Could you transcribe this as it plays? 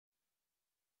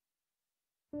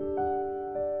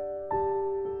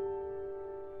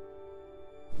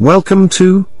Welcome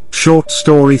to Short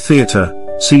Story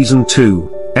Theatre, Season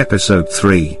 2, Episode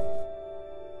 3.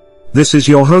 This is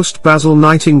your host Basil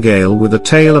Nightingale with a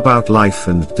tale about life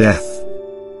and death.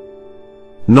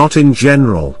 Not in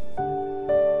general,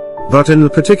 but in the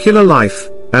particular life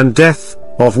and death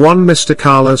of one Mister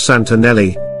Carlo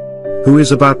Santanelli, who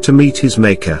is about to meet his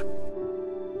maker.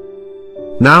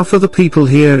 Now for the people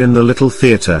here in the little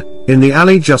theatre, in the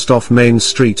alley just off Main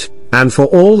Street, and for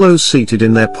all those seated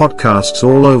in their podcasts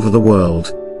all over the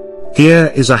world.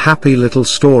 Here is a happy little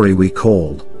story we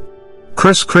call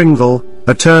Kris Kringle,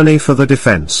 Attorney for the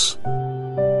Defense.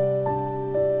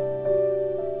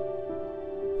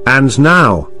 And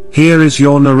now, here is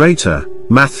your narrator,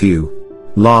 Matthew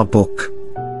La Book.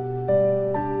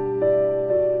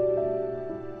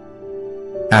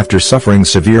 After suffering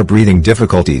severe breathing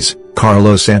difficulties,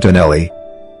 Carlo Santanelli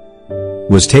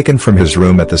was taken from his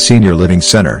room at the Senior Living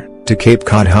Center to Cape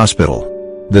Cod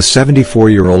Hospital. The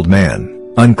 74-year-old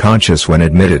man, unconscious when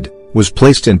admitted, was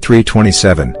placed in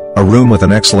 327, a room with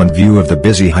an excellent view of the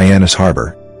busy Hyannis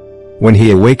Harbor. When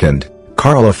he awakened,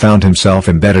 Carlo found himself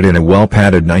embedded in a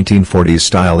well-padded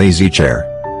 1940s-style easy chair.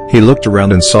 He looked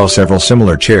around and saw several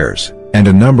similar chairs, and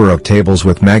a number of tables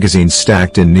with magazines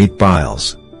stacked in neat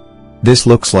piles. "This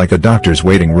looks like a doctor's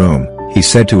waiting room," he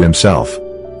said to himself.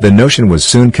 The notion was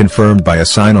soon confirmed by a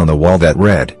sign on the wall that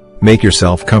read, "Make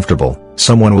yourself comfortable,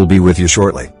 someone will be with you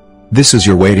shortly. This is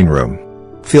your waiting room.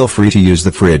 Feel free to use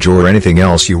the fridge or anything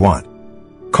else you want."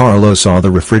 Carlo saw the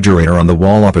refrigerator on the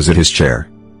wall opposite his chair.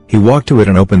 He walked to it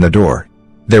and opened the door.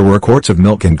 There were quarts of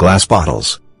milk in glass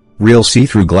bottles. Real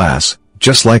see-through glass,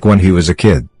 just like when he was a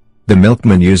kid. The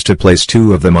milkman used to place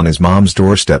 2 of them on his mom's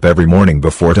doorstep every morning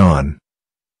before dawn.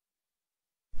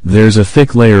 There's a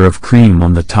thick layer of cream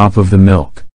on the top of the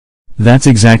milk. That's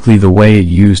exactly the way it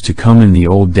used to come in the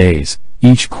old days.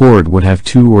 Each quart would have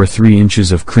 2 or 3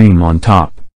 inches of cream on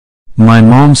top. My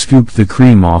mom scooped the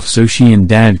cream off so she and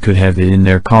Dad could have it in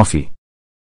their coffee.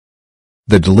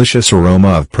 The delicious aroma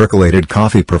of percolated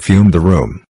coffee perfumed the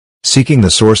room. Seeking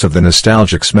the source of the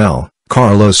nostalgic smell,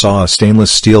 Carlo saw a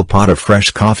stainless steel pot of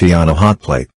fresh coffee on a hot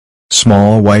plate.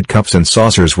 Small white cups and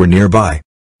saucers were nearby.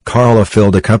 Carlo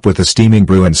filled a cup with the steaming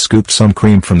brew and scooped some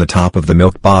cream from the top of the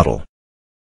milk bottle.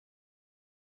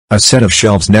 A set of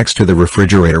shelves next to the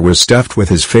refrigerator was stuffed with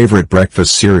his favorite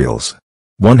breakfast cereals.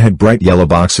 One had bright yellow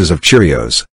boxes of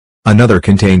Cheerios. Another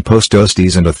contained Post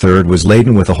Toasties and a third was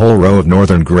laden with a whole row of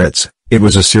Northern Grits. It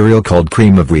was a cereal called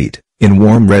Cream of Wheat, in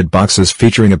warm red boxes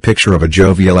featuring a picture of a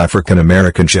jovial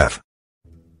African-American chef.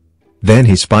 Then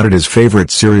he spotted his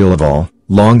favorite cereal of all,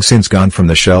 long since gone from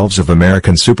the shelves of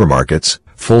American supermarkets,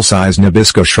 full-size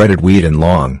Nabisco shredded wheat in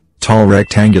long, tall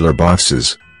rectangular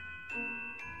boxes.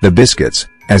 The biscuits,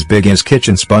 as big as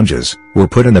kitchen sponges, were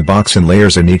put in the box in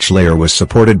layers and each layer was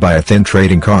supported by a thin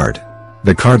trading card.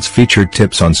 The cards featured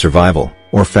tips on survival,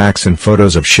 or facts and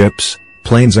photos of ships,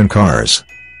 planes and cars.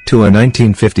 To a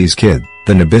 1950s kid,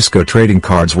 the Nabisco trading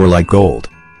cards were like gold.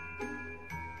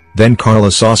 Then Carlo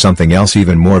saw something else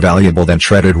even more valuable than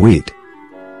shredded wheat.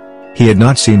 He had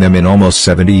not seen them in almost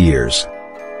 70 years.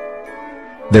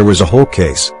 There was a whole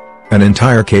case. An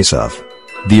entire case of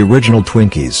the original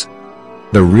Twinkies.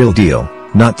 The real deal,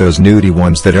 not those nudie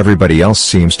ones that everybody else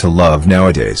seems to love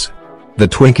nowadays. The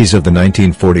Twinkies of the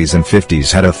 1940s and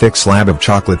 50s had a thick slab of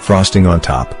chocolate frosting on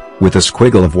top, with a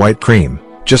squiggle of white cream,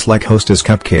 just like Hostess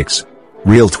cupcakes.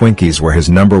 Real Twinkies were his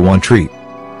 #1 treat.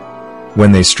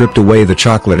 When they stripped away the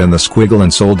chocolate and the squiggle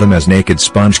and sold them as naked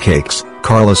sponge cakes,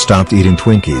 Carlo stopped eating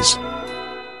Twinkies.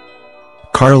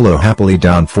 Carlo happily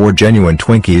downed 4 genuine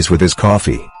Twinkies with his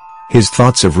coffee. His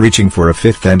thoughts of reaching for a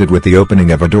 5th ended with the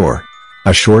opening of a door.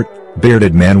 A short,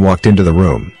 bearded man walked into the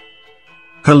room.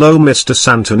 Hello Mr.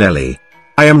 Santanelli.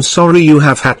 I am sorry you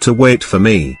have had to wait for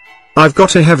me. I've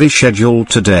got a heavy schedule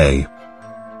today.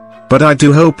 But I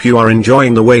do hope you are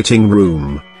enjoying the waiting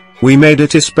room. We made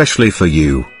it especially for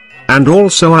you. And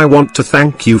also I want to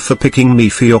thank you for picking me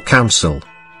for your counsel.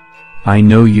 I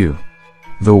know you.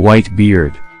 The white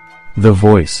beard. The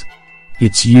voice.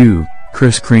 It's you,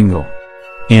 Kris Kringle.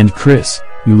 And Kris,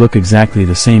 you look exactly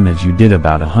the same as you did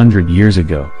about 100 years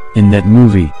ago, in that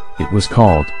movie. It was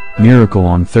called Miracle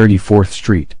on 34th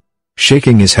Street.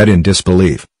 Shaking his head in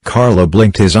disbelief, Carlo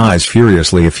blinked his eyes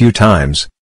furiously a few times.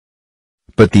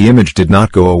 But the image did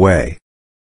not go away.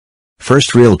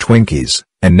 First real Twinkies,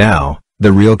 and now,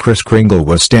 the real Kris Kringle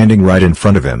was standing right in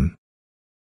front of him.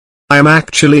 I am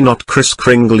actually not Kris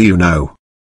Kringle, you know.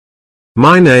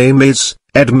 My name is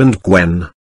Edmund Gwen.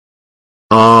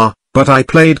 But I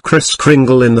played Kris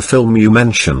Kringle in the film you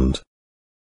mentioned.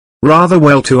 Rather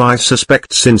well too, I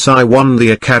suspect, since I won the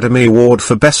Academy Award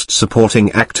for Best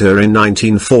Supporting Actor in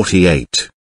 1948.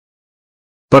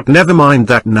 But never mind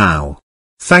that now.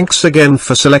 Thanks again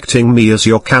for selecting me as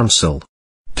your counsel.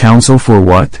 Counsel for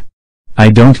what? I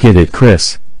don't get it,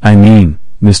 Kris. I mean,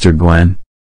 Mr. Gwen.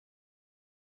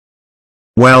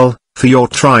 Well, for your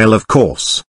trial, of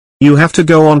course. You have to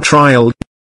go on trial.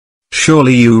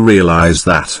 Surely you realize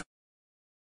that.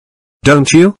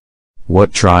 Don't you?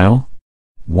 What trial?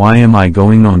 Why am I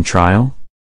going on trial?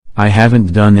 I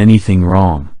haven't done anything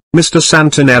wrong. Mr.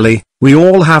 Santanelli, we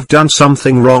all have done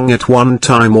something wrong at one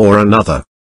time or another.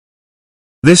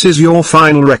 This is your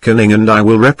final reckoning, and I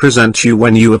will represent you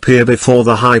when you appear before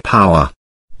the high power.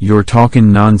 You're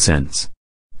talking nonsense.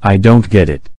 I don't get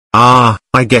it. Ah,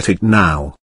 I get it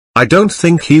now. I don't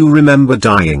think you remember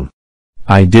dying.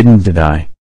 I didn't die.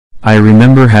 I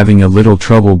remember having a little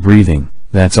trouble breathing,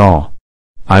 that's all.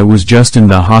 I was just in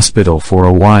the hospital for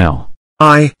a while.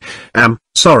 I am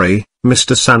sorry,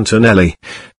 Mr. Santanelli.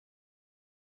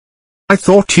 I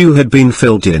thought you had been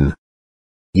filled in.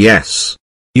 Yes.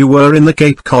 You were in the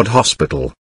Cape Cod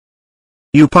Hospital.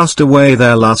 You passed away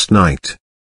there last night.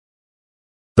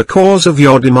 The cause of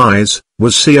your demise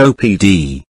was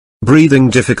COPD. Breathing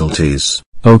difficulties.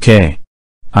 Okay.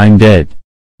 I'm dead.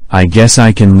 I guess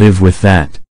I can live with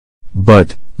that.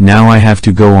 But, now I have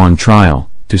to go on trial,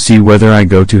 to see whether I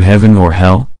go to heaven or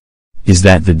hell? Is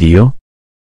that the deal?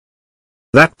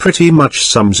 That pretty much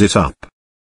sums it up.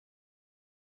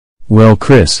 Well,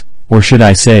 Kris, or should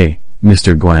I say,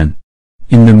 Mr. Gwen?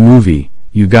 In the movie,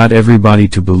 you got everybody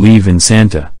to believe in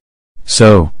Santa.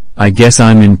 So, I guess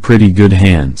I'm in pretty good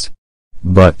hands.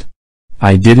 But,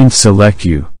 I didn't select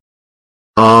you.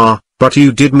 Ah, but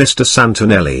you did, Mr.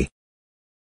 Santanelli.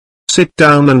 Sit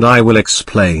down and I will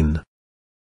explain.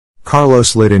 Carlo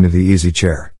slid into the easy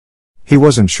chair. He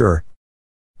wasn't sure.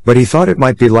 But he thought it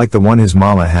might be like the one his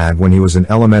mama had when he was in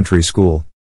elementary school.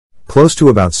 Close to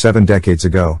about 7 decades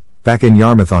ago, back in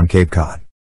Yarmouth on Cape Cod.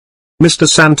 Mr.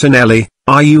 Santanelli,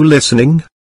 are you listening?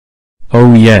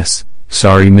 Oh yes,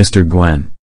 sorry Mr.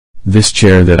 Gwen. This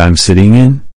chair that I'm sitting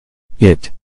in?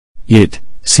 It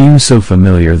seems so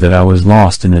familiar that I was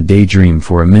lost in a daydream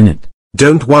for a minute.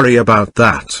 Don't worry about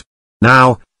that.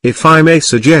 Now, if I may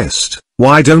suggest,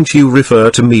 why don't you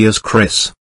refer to me as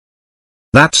Kris?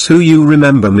 That's who you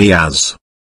remember me as.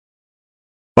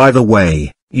 By the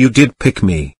way, you did pick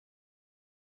me.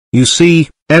 You see,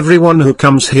 everyone who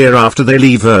comes here after they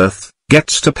leave Earth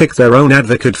gets to pick their own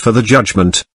advocate for the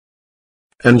judgment.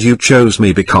 And you chose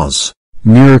me because...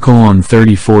 Miracle on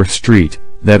 34th Street,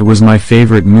 that was my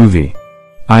favorite movie.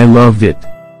 I loved it.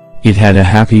 It had a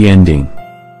happy ending.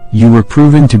 You were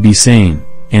proven to be sane,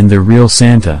 and the real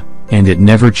Santa, and it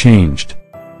never changed.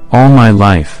 All my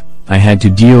life, I had to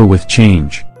deal with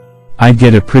change. I'd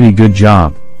get a pretty good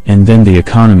job, and then the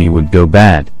economy would go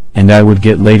bad, and I would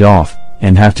get laid off,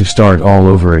 and have to start all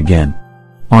over again.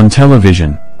 On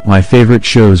television, my favorite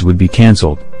shows would be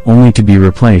cancelled, only to be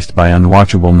replaced by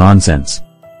unwatchable nonsense.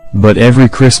 But every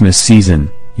Christmas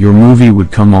season, your movie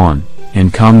would come on,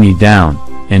 and calm me down,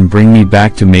 and bring me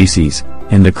back to Macy's,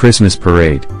 and the Christmas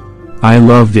parade. I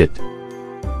loved it.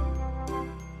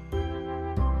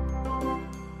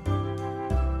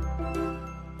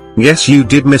 Yes, you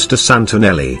did, Mr.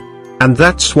 Santanelli. And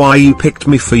that's why you picked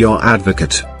me for your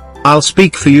advocate. I'll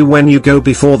speak for you when you go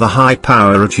before the high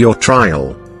power at your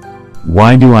trial.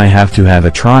 Why do I have to have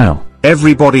a trial?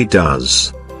 Everybody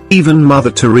does. Even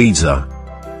Mother Teresa.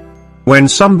 When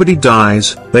somebody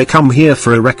dies, they come here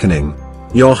for a reckoning.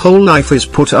 Your whole life is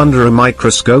put under a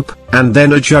microscope, and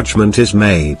then a judgment is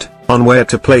made on where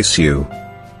to place you.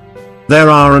 There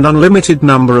are an unlimited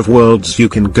number of worlds you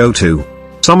can go to.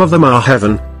 Some of them are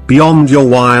heaven, beyond your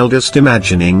wildest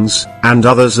imaginings, and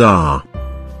others are...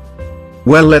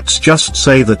 well, let's just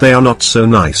say that they are not so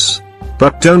nice.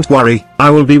 But don't worry, I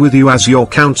will be with you as your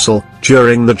counsel,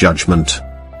 during the judgment.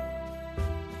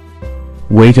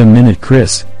 Wait a minute,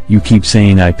 Kris, you keep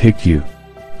saying I picked you.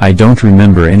 I don't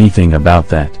remember anything about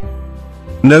that.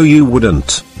 No, you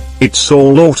wouldn't. It's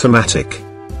all automatic.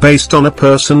 Based on a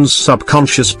person's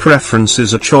subconscious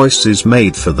preferences, a choice is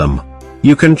made for them.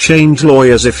 You can change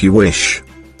lawyers if you wish.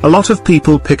 A lot of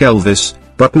people pick Elvis,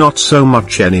 but not so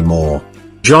much anymore.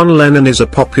 John Lennon is a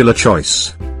popular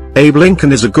choice. Abe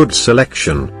Lincoln is a good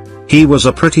selection. He was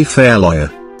a pretty fair lawyer.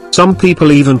 Some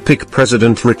people even pick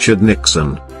President Richard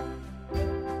Nixon.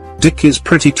 Dick is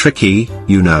pretty tricky,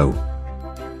 you know.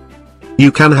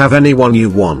 You can have anyone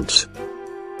you want.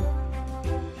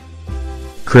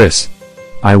 Kris,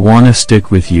 I wanna stick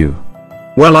with you.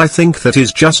 Well, I think that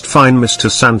is just fine, Mr.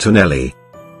 Santanelli.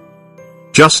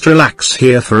 Just relax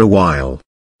here for a while.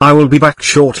 I will be back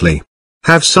shortly.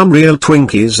 Have some real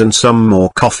Twinkies and some more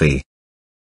coffee.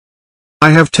 I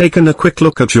have taken a quick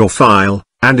look at your file,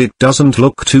 and it doesn't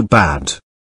look too bad.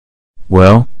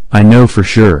 Well, I know for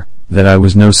sure that I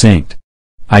was no saint.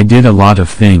 I did a lot of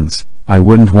things I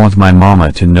wouldn't want my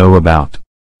mama to know about.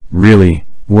 Really,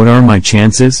 what are my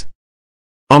chances?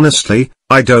 Honestly,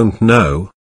 I don't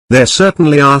know. There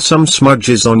certainly are some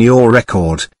smudges on your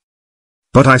record.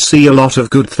 But I see a lot of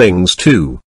good things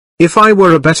too. If I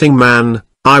were a betting man,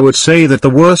 I would say that the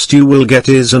worst you will get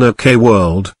is an okay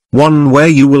world, one where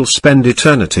you will spend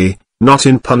eternity, not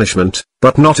in punishment,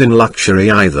 but not in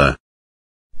luxury either.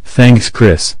 Thanks,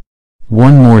 Kris.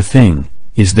 One more thing,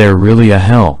 is there really a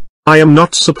hell? I am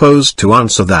not supposed to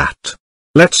answer that.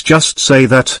 Let's just say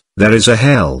that there is a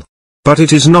hell. But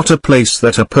it is not a place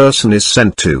that a person is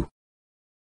sent to.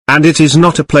 And it is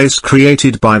not a place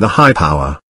created by the high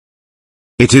power.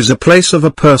 It is a place of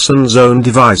a person's own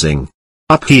devising.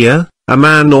 Up here, a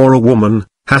man or a woman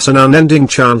has an unending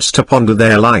chance to ponder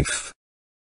their life.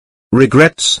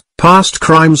 Regrets, past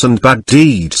crimes and bad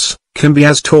deeds can be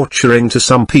as torturing to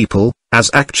some people as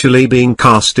actually being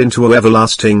cast into an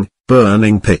everlasting,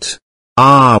 burning pit.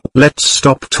 Let's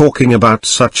stop talking about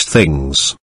such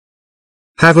things.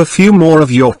 Have a few more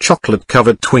of your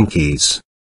chocolate-covered Twinkies.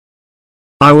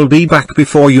 I will be back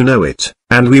before you know it,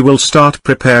 and we will start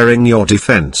preparing your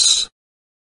defense.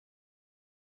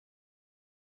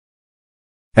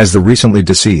 As the recently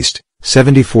deceased,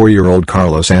 74-year-old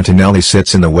Carlo Santanelli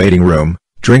sits in the waiting room,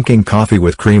 drinking coffee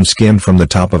with cream skimmed from the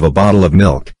top of a bottle of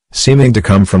milk, seeming to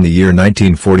come from the year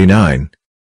 1949,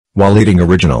 while eating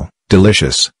original,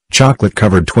 delicious,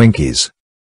 chocolate-covered Twinkies.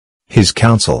 His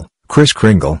counsel, Kris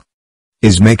Kringle,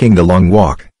 is making the long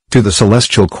walk to the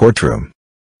celestial courtroom.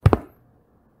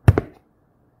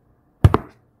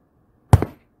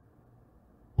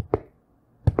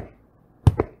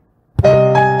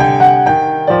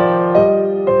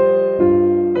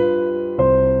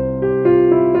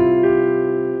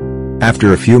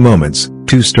 After a few moments,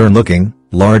 two stern-looking,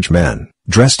 large men,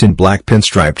 dressed in black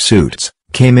pinstriped suits,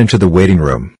 came into the waiting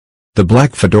room. The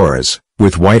black fedoras,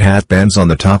 with white hat bands on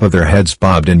the top of their heads,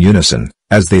 bobbed in unison,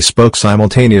 as they spoke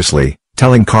simultaneously,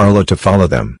 telling Carlo to follow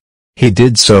them. He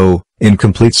did so, in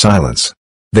complete silence.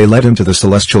 They led him to the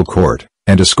celestial court,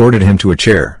 and escorted him to a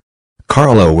chair.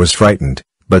 Carlo was frightened,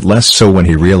 but less so when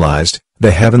he realized,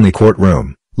 the heavenly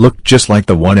courtroom looked just like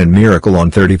the one in Miracle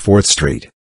on 34th Street.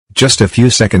 Just a few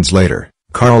seconds later,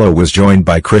 Carlo was joined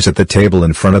by Kris at the table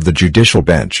in front of the judicial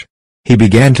bench. He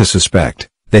began to suspect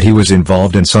that he was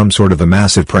involved in some sort of a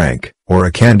massive prank, or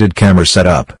a candid camera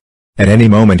setup. At any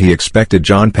moment he expected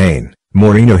John Payne,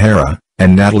 Maureen O'Hara,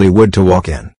 and Natalie Wood to walk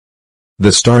in.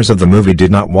 The stars of the movie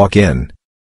did not walk in,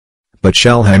 but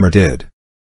Shellhammer did.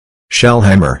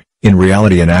 Shellhammer, in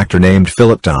reality an actor named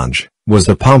Philip Donge, was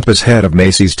the pompous head of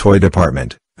Macy's toy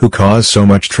department, who caused so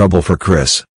much trouble for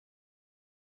Kris.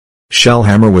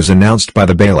 Shellhammer was announced by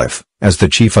the bailiff as the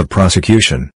chief of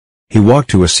prosecution. He walked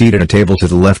to a seat at a table to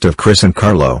the left of Kris and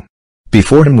Carlo.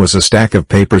 Before him was a stack of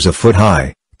papers a foot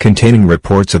high, containing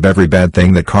reports of every bad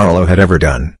thing that Carlo had ever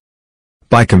done.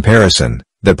 By comparison,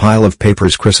 the pile of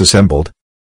papers Kris assembled,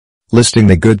 listing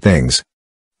the good things,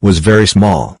 was very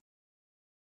small.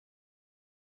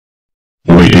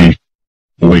 Quiet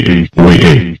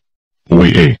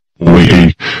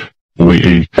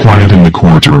in the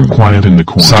courtroom. Quiet in the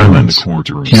courtroom.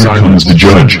 Silence. Here comes the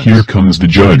judge. Here comes the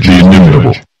judge. The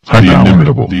inimitable.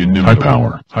 High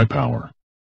power. High power.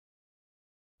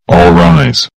 All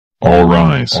rise. All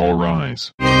rise. All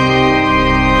rise.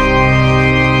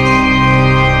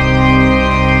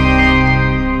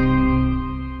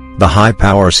 The high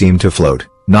power seemed to float,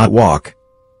 not walk,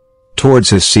 towards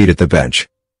his seat at the bench.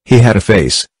 He had a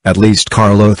face, at least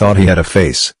Carlo thought he had a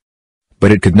face.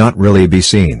 But it could not really be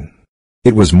seen.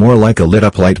 It was more like a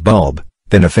lit-up light bulb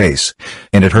than a face,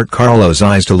 and it hurt Carlo's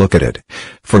eyes to look at it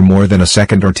for more than a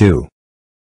second or two.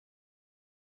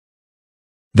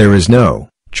 "There is no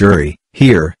jury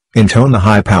here," intoned the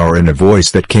high power in a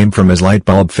voice that came from his light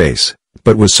bulb face,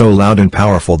 but was so loud and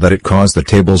powerful that it caused the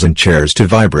tables and chairs to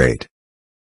vibrate.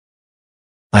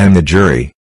 "I am the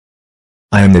jury.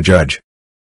 I am the judge.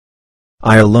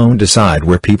 I alone decide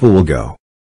where people will go.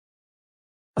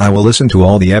 I will listen to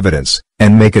all the evidence,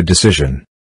 and make a decision.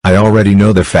 I already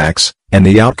know the facts, and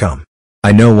the outcome.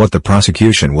 I know what the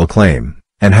prosecution will claim,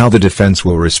 and how the defense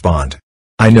will respond.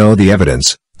 I know the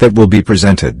evidence that will be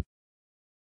presented.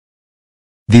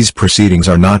 These proceedings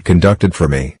are not conducted for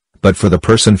me, but for the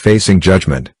person facing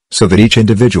judgment, so that each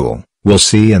individual will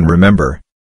see and remember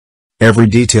every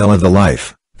detail of the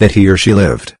life that he or she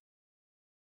lived."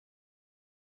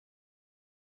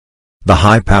 The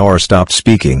high power stopped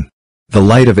speaking. The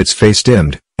light of its face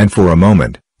dimmed, and for a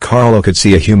moment, Carlo could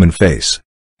see a human face.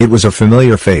 It was a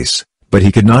familiar face, but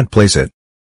he could not place it.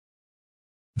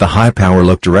 The high power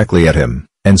looked directly at him,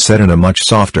 and said in a much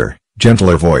softer,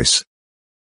 gentler voice.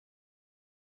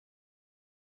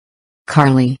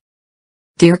 Carly.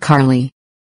 Dear Carly.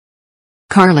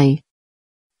 Carly.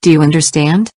 Do you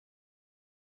understand?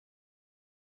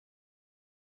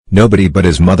 Nobody but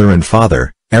his mother and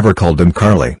father ever called him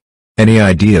Carly. Any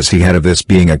ideas he had of this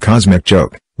being a cosmic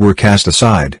joke were cast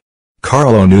aside.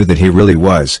 Carlo knew that he really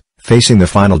was facing the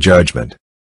final judgment.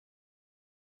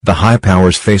 The high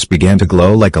power's face began to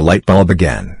glow like a light bulb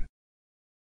again.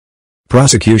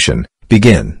 Prosecution,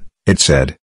 begin, it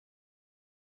said.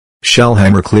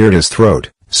 Shellhammer cleared his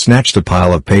throat, snatched a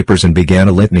pile of papers and began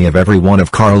a litany of every one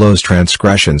of Carlo's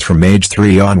transgressions from age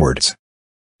 3 onwards.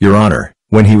 Your Honor,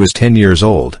 when he was 10 years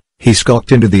old, he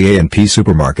skulked into the A&P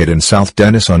supermarket in South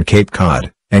Dennis on Cape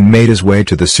Cod, and made his way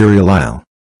to the cereal aisle.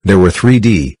 There were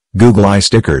 3D, Google Eye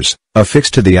stickers,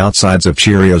 affixed to the outsides of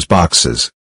Cheerios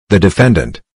boxes. The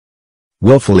defendant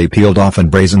willfully peeled off and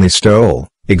brazenly stole,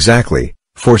 exactly,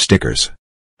 4 stickers.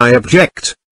 I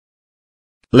object.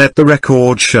 Let the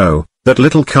record show that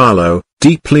little Carlo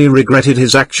deeply regretted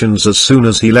his actions as soon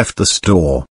as he left the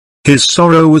store. His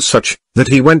sorrow was such that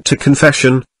he went to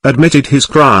confession, admitted his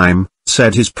crime,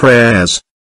 said his prayers,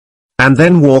 and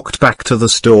then walked back to the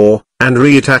store and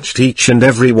reattached each and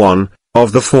every one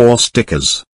of the 4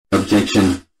 stickers.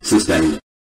 Objection sustained.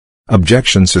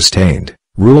 Objection sustained,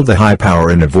 ruled the high power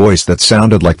in a voice that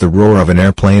sounded like the roar of an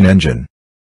airplane engine.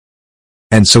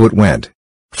 And so it went.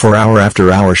 For hour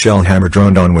after hour Shellhammer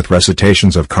droned on with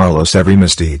recitations of Carlo's every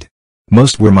misdeed.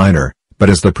 Most were minor, but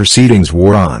as the proceedings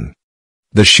wore on,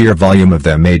 the sheer volume of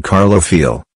them made Carlo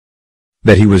feel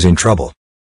that he was in trouble.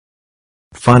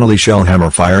 Finally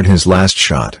Shellhammer fired his last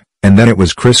shot, and then it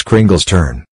was Kringle's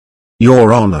turn.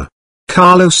 Your Honor,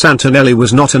 Carlo Santanelli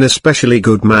was not an especially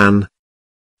good man.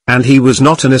 And he was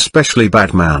not an especially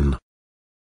bad man.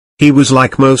 He was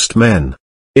like most men.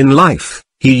 In life,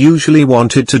 he usually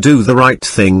wanted to do the right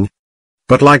thing.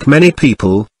 But like many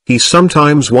people, he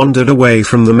sometimes wandered away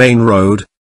from the main road.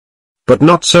 But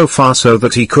not so far so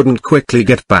that he couldn't quickly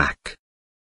get back.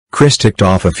 Kris ticked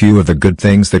off a few of the good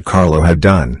things that Carlo had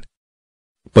done,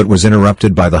 but was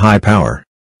interrupted by the high power,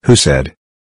 who said,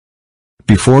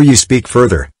 Before you speak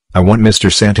further, I want Mr.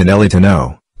 Santanelli to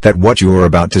know that what you are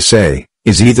about to say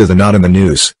is either the knot in the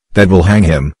noose that will hang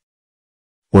him,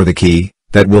 or the key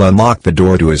that will unlock the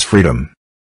door to his freedom.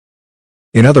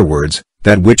 In other words,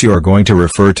 that which you are going to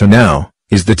refer to now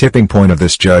is the tipping point of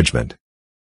this judgment.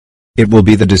 It will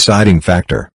be the deciding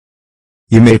factor.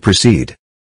 You may proceed.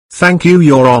 Thank you,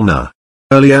 Your Honor.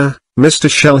 Earlier, Mr.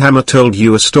 Shellhammer told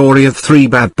you a story of 3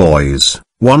 bad boys,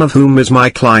 one of whom is my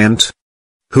client,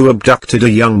 who abducted a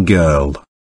young girl.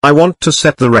 I want to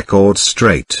set the record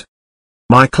straight.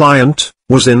 My client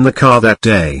was in the car that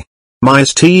day. My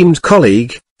esteemed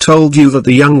colleague told you that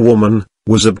the young woman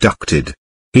was abducted.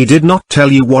 He did not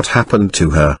tell you what happened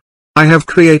to her. I have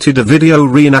created a video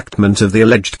reenactment of the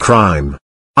alleged crime.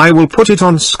 I will put it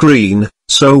on screen,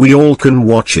 so we all can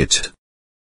watch it.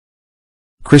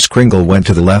 Kringle went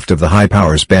to the left of the high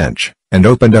power's bench, and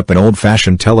opened up an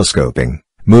old-fashioned telescoping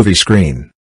movie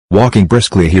screen. Walking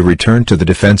briskly he returned to the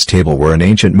defense table where an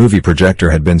ancient movie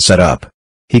projector had been set up.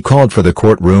 He called for the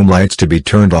courtroom lights to be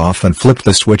turned off and flipped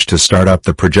the switch to start up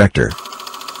the projector.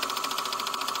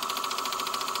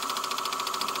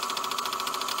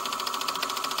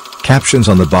 Captions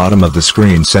on the bottom of the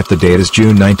screen set the date as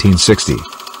June 1960.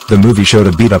 The movie showed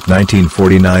a beat-up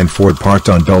 1949 Ford parked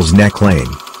on Bell's Neck Lane,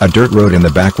 a dirt road in the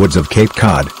backwoods of Cape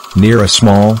Cod, near a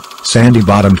small,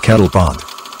 sandy-bottomed kettle pond.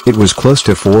 It was close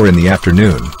to 4 in the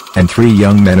afternoon, and 3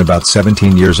 young men about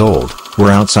 17 years old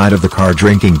were outside of the car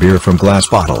drinking beer from glass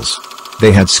bottles.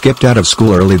 They had skipped out of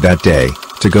school early that day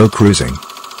to go cruising.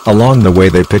 Along the way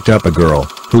they picked up a girl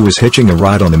who was hitching a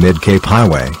ride on the Mid-Cape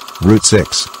Highway, Route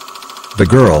 6. The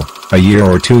girl, a year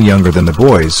or 2 younger than the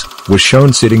boys, was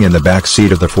shown sitting in the back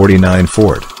seat of the '49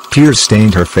 Ford. Tears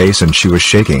stained her face and she was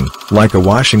shaking like a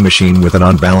washing machine with an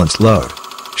unbalanced load.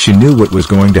 She knew what was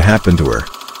going to happen to her.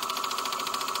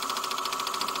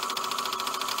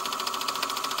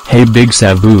 Hey Big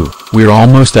Sabu, we're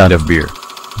almost out of beer.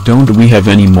 Don't we have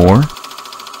any more?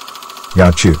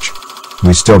 Yeah, Chooch.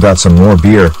 We still got some more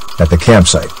beer at the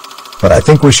campsite. But I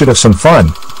think we should have some fun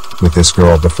with this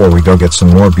girl before we go get some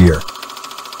more beer.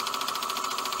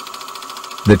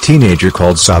 The teenager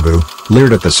called Sabu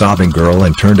leered at the sobbing girl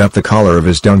and turned up the collar of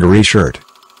his dungaree shirt.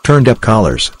 Turned-up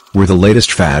collars were the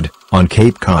latest fad on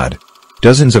Cape Cod.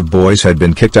 Dozens of boys had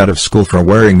been kicked out of school for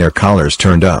wearing their collars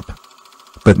turned up.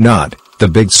 But not the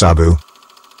big Sabu.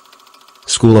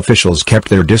 school officials kept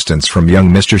their distance from young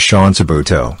Mr. Sean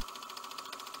Sabuto.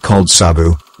 Called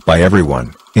Sabu, by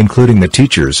everyone, including the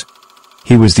teachers.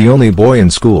 He was the only boy in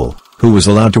school who was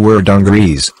allowed to wear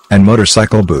dungarees and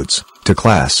motorcycle boots to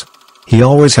class. He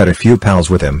always had a few pals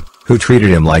with him, who treated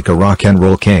him like a rock and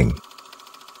roll king.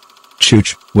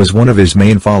 Chooch was one of his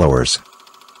main followers.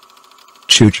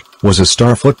 Chooch was a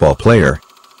star football player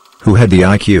who had the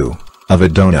IQ of a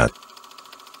donut.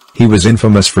 He was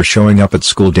infamous for showing up at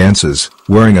school dances,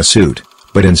 wearing a suit,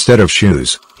 but instead of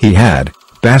shoes, he had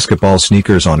basketball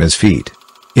sneakers on his feet.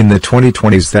 In the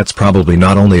 2020s that's probably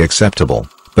not only acceptable,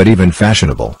 but even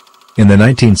fashionable. In the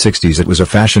 1960s it was a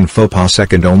fashion faux pas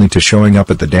second only to showing up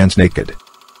at the dance naked.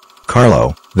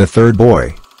 Carlo, the third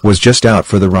boy, was just out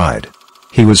for the ride.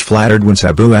 He was flattered when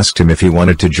Sabu asked him if he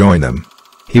wanted to join them.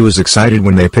 He was excited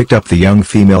when they picked up the young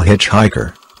female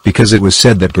hitchhiker, because it was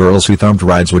said that girls who thumped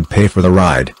rides would pay for the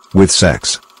ride, with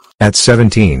sex. At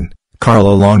 17,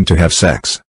 Carlo longed to have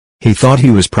sex. He thought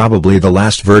he was probably the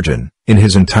last virgin in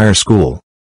his entire school.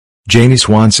 Janie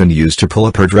Swanson used to pull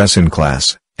up her dress in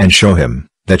class and show him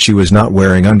that she was not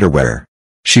wearing underwear.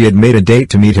 She had made a date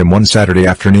to meet him one Saturday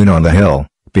afternoon on the hill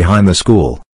behind the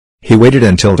school. He waited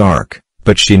until dark,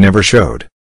 but she never showed.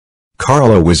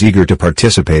 Carlo was eager to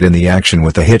participate in the action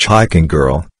with the hitchhiking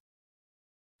girl,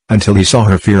 until he saw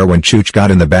her fear when Chooch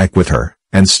got in the back with her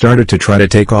and started to try to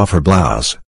take off her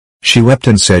blouse. She wept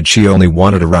and said she only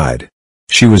wanted a ride.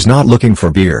 She was not looking for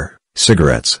beer,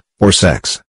 cigarettes, or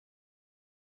sex.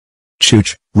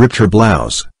 Chooch ripped her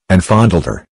blouse and fondled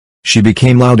her. She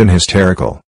became loud and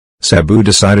hysterical. Sabu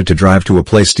decided to drive to a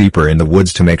place deeper in the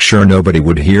woods to make sure nobody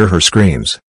would hear her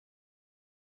screams.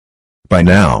 By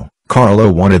now,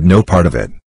 Carlo wanted no part of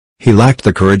it. He lacked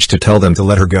the courage to tell them to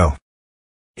let her go.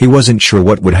 He wasn't sure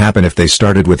what would happen if they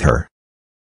started with her.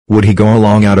 Would he go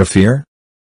along out of fear?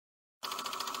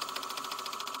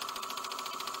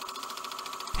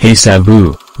 Hey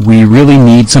Sabu, we really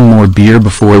need some more beer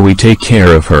before we take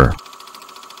care of her.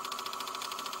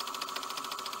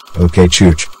 Okay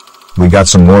Chooch. We got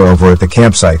some more over at the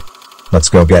campsite. Let's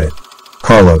go get it.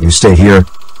 Carlo, you stay here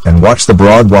and watch the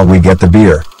broad while we get the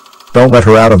beer. Don't let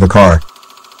her out of the car.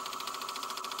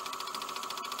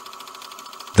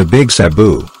 The big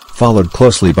Sabu, followed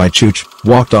closely by Chooch,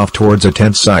 walked off towards a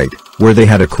tent site, where they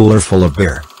had a cooler full of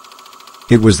beer.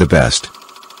 It was the best.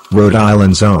 Rhode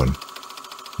Island's own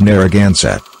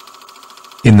Narragansett.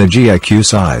 In the GIQ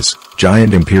size,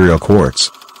 giant imperial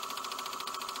quarts.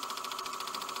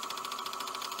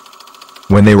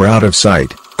 When they were out of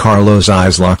sight, Carlo's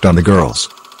eyes locked on the girls.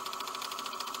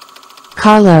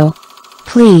 Carlo.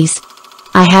 Please.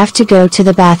 I have to go to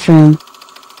the bathroom.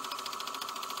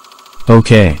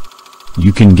 Okay.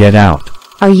 You can get out.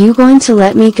 Are you going to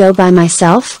let me go by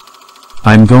myself?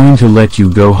 I'm going to let you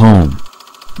go home.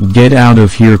 Get out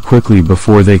of here quickly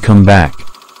before they come back.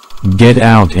 Get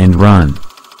out and run.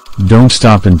 Don't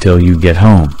stop until you get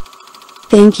home.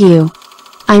 Thank you.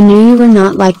 I knew you were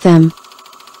not like them.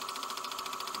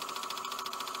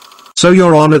 So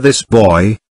Your Honor, this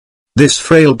boy, this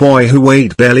frail boy who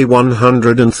weighed barely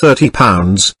 130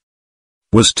 pounds,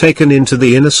 was taken into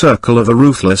the inner circle of a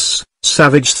ruthless,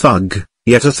 savage thug,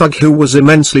 yet a thug who was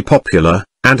immensely popular,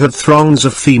 and had throngs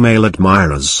of female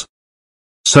admirers.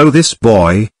 So this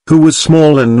boy, who was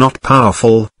small and not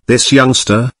powerful, this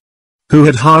youngster, who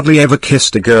had hardly ever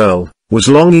kissed a girl, was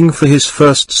longing for his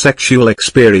first sexual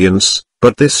experience,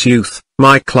 but this youth,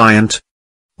 my client,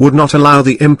 would not allow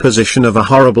the imposition of a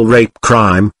horrible rape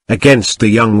crime against the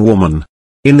young woman.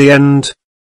 In the end,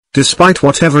 despite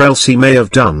whatever else he may have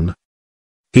done,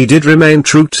 he did remain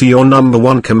true to your number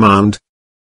one command.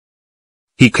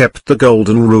 He kept the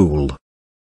golden rule.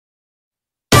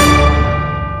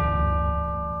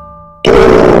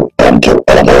 Do unto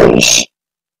others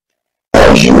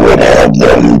as you would have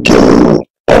them do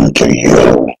unto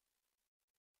you.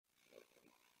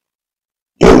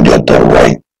 You did the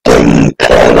right thing,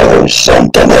 Carlo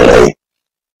Santanelli,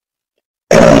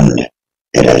 and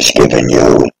it has given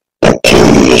you the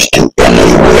keys to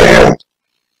anywhere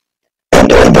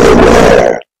and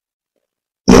everywhere.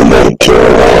 You may tour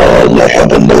all the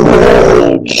heavenly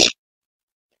worlds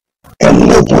and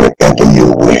live wherever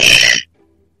you wish.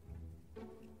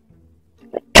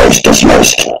 Case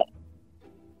dismissed.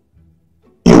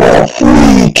 You are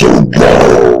free to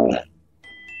go.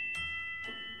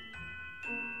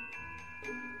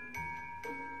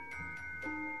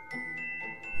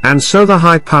 And so the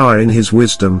high power in his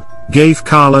wisdom, gave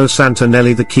Carlo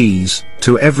Santanelli the keys,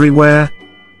 to everywhere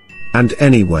and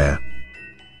anywhere.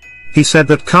 He said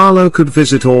that Carlo could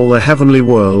visit all the heavenly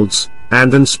worlds,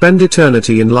 and then spend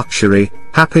eternity in luxury,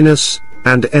 happiness,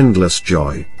 and endless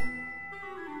joy.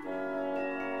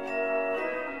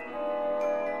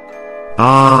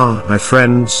 Ah, my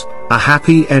friends, a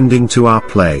happy ending to our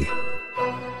play.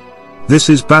 This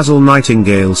is Basil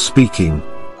Nightingale speaking.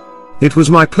 It was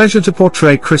my pleasure to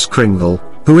portray Kris Kringle,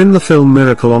 who in the film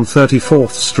Miracle on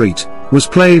 34th Street, was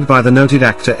played by the noted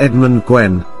actor Edmund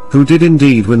Gwenn, who did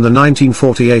indeed win the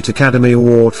 1948 Academy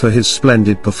Award for his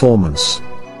splendid performance.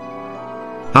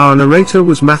 Our narrator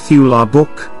was Matthew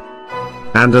Larbook.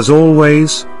 And as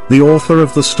always, the author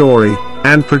of the story,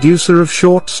 and producer of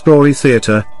Short Story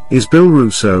Theatre, is Bill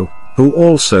Russo, who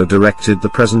also directed the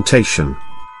presentation.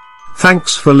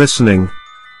 Thanks for listening.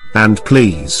 And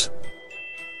please,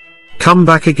 come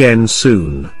back again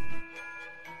soon.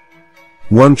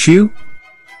 Won't you?